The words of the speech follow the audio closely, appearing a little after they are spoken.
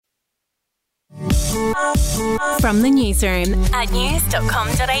From the newsroom at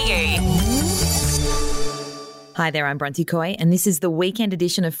news.com.au. Hi there, I'm Bronte Coy, and this is the weekend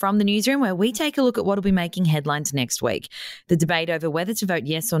edition of From the Newsroom, where we take a look at what will be making headlines next week. The debate over whether to vote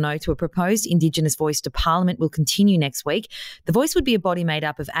yes or no to a proposed Indigenous voice to Parliament will continue next week. The voice would be a body made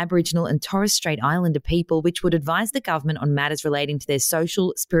up of Aboriginal and Torres Strait Islander people, which would advise the government on matters relating to their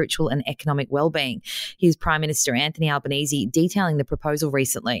social, spiritual and economic well-being. Here's Prime Minister Anthony Albanese detailing the proposal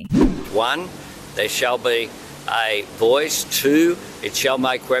recently. 1, there shall be a voice. 2, it shall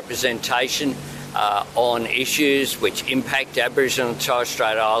make representation on issues which impact Aboriginal and Torres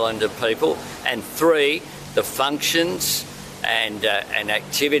Strait Islander people. And 3, the functions and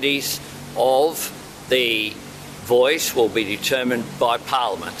activities of the voice will be determined by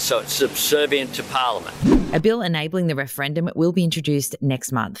Parliament. So it's subservient to Parliament. A bill enabling the referendum will be introduced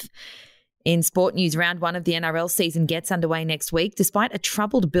next month. In sport news, round 1 of the NRL season gets underway next week, despite a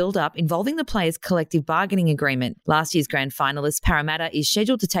troubled build-up involving the players' collective bargaining agreement. Last year's grand finalist Parramatta is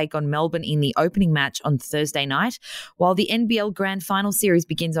scheduled to take on Melbourne in the opening match on Thursday night, while the NBL Grand Final Series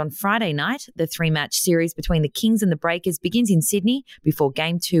begins on Friday night. The 3-match series between the Kings and the Breakers begins in Sydney before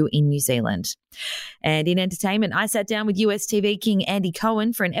Game 2 in New Zealand. And in entertainment, I sat down with US TV king Andy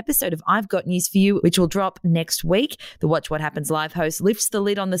Cohen for an episode of I've Got News For You, which will drop next week. The Watch What Happens live host lifts the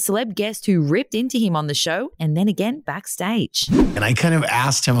lid on the celeb guest who ripped into him on the show and then again backstage. And I kind of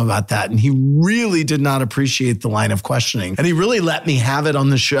asked him about that, and he really did not appreciate the line of questioning. And he really let me have it on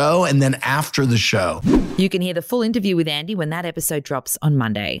the show and then after the show. You can hear the full interview with Andy when that episode drops on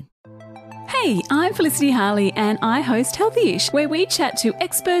Monday. Hey, I'm Felicity Harley and I host Healthyish, where we chat to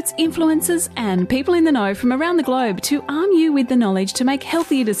experts, influencers and people in the know from around the globe to arm you with the knowledge to make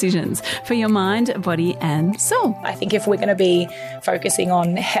healthier decisions for your mind, body and soul. I think if we're going to be focusing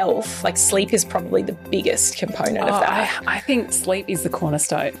on health, like sleep is probably the biggest component of that. I think sleep is the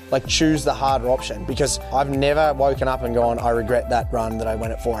cornerstone. Like choose the harder option, because I've never woken up and gone, I regret that run that I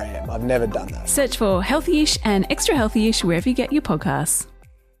went at 4 a.m. I've never done that. Search for Healthyish and Extra Healthyish wherever you get your podcasts.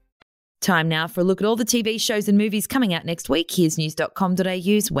 Time now for a look at all the TV shows and movies coming out next week. Here's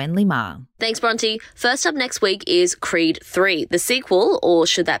news.com.au's Wenley Ma. Thanks, Bronte. First up next week is Creed 3, the sequel, or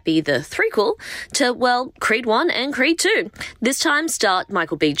should that be the threequel, to, well, Creed 1 and Creed 2. This time, star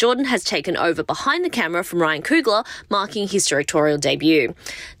Michael B. Jordan has taken over behind the camera from Ryan Coogler, marking his directorial debut.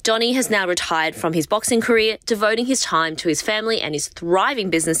 Donnie has now retired from his boxing career, devoting his time to his family and his thriving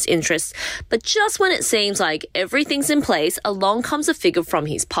business interests. But just when it seems like everything's in place, along comes a figure from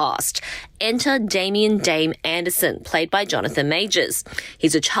his past. Enter Damien Dame Anderson, played by Jonathan Majors.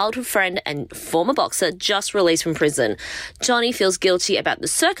 He's a childhood friend and former boxer just released from prison. Johnny feels guilty about the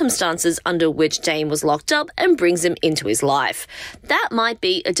circumstances under which Dame was locked up and brings him into his life. That might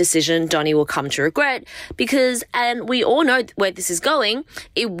be a decision Donnie will come to regret because, and we all know where this is going,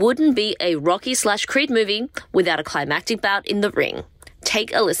 it wouldn't be a Rocky/Creed movie without a climactic bout in the ring.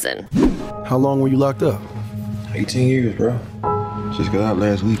 Take a listen. How long were you locked up? 18 years, bro. Just got out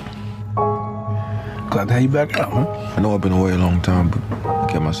last week. Glad to have you back out, huh? I know I've been away a long time, but I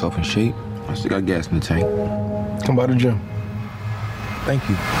kept myself in shape. I still got gas in the tank. Come by the gym. Thank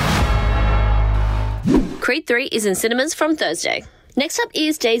you. Creed 3 is in cinemas from Thursday. Next up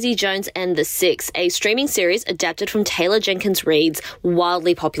is Daisy Jones and the Six, a streaming series adapted from Taylor Jenkins Reid's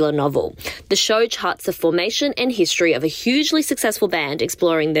wildly popular novel. The show charts the formation and history of a hugely successful band,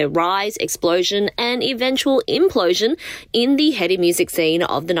 exploring their rise, explosion, and eventual implosion in the heady music scene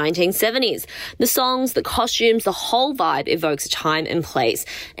of the 1970s. The songs, the costumes, the whole vibe evokes a time and place.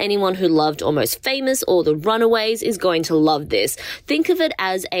 Anyone who loved Almost Famous or The Runaways is going to love this. Think of it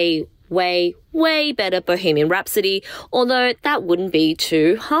as a way better Bohemian Rhapsody, although that wouldn't be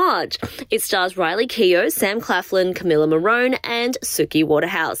too hard. It stars Riley Keough, Sam Claflin, Camilla Morone, and Suki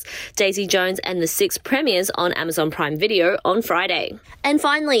Waterhouse. Daisy Jones and the Six premieres on Amazon Prime Video on Friday. And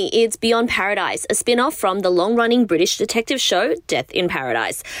finally, it's Beyond Paradise, a spin-off from the long-running British detective show Death in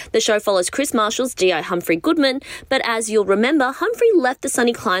Paradise. The show follows Chris Marshall's D.I. Humphrey Goodman, but as you'll remember, Humphrey left the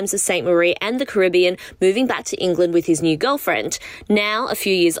sunny climes of St. Marie and the Caribbean, moving back to England with his new girlfriend. Now, a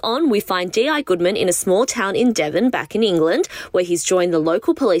few years on, we find D.I. Goodman in a small town in Devon, back in England, where he's joined the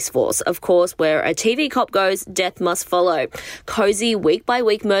local police force. Of course, where a TV cop goes, death must follow. Cozy,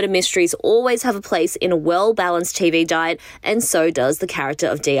 week-by-week murder mysteries always have a place in a well-balanced TV diet, and so does the character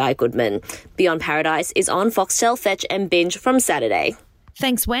of D.I. Goodman. Beyond Paradise is on Foxtel, Fetch and Binge from Saturday.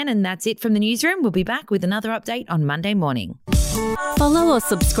 Thanks, Wen, and that's it from the newsroom. We'll be back with another update on Monday morning. Follow or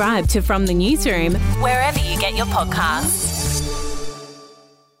subscribe to From the Newsroom wherever you get your podcasts.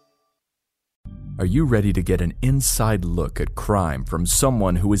 Are you ready to get an inside look at crime from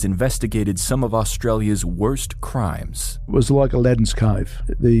someone who has investigated some of Australia's worst crimes? It was like Aladdin's Cave.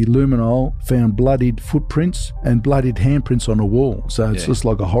 The luminol found bloodied footprints and bloodied handprints on a wall, so it's just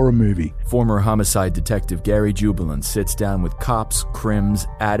like a horror movie. Former homicide detective Gary Jubelin sits down with cops, crims,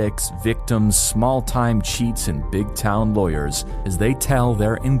 addicts, victims, small-time cheats, and big-town lawyers as they tell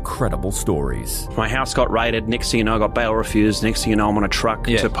their incredible stories. My house got raided. Next thing you know, I got bail refused. Next thing you know, I'm on a truck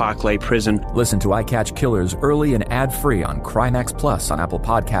to Parklea Prison. Listen to I Catch Killers early and ad-free on Crimex Plus on Apple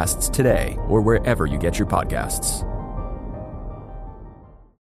Podcasts today or wherever you get your podcasts.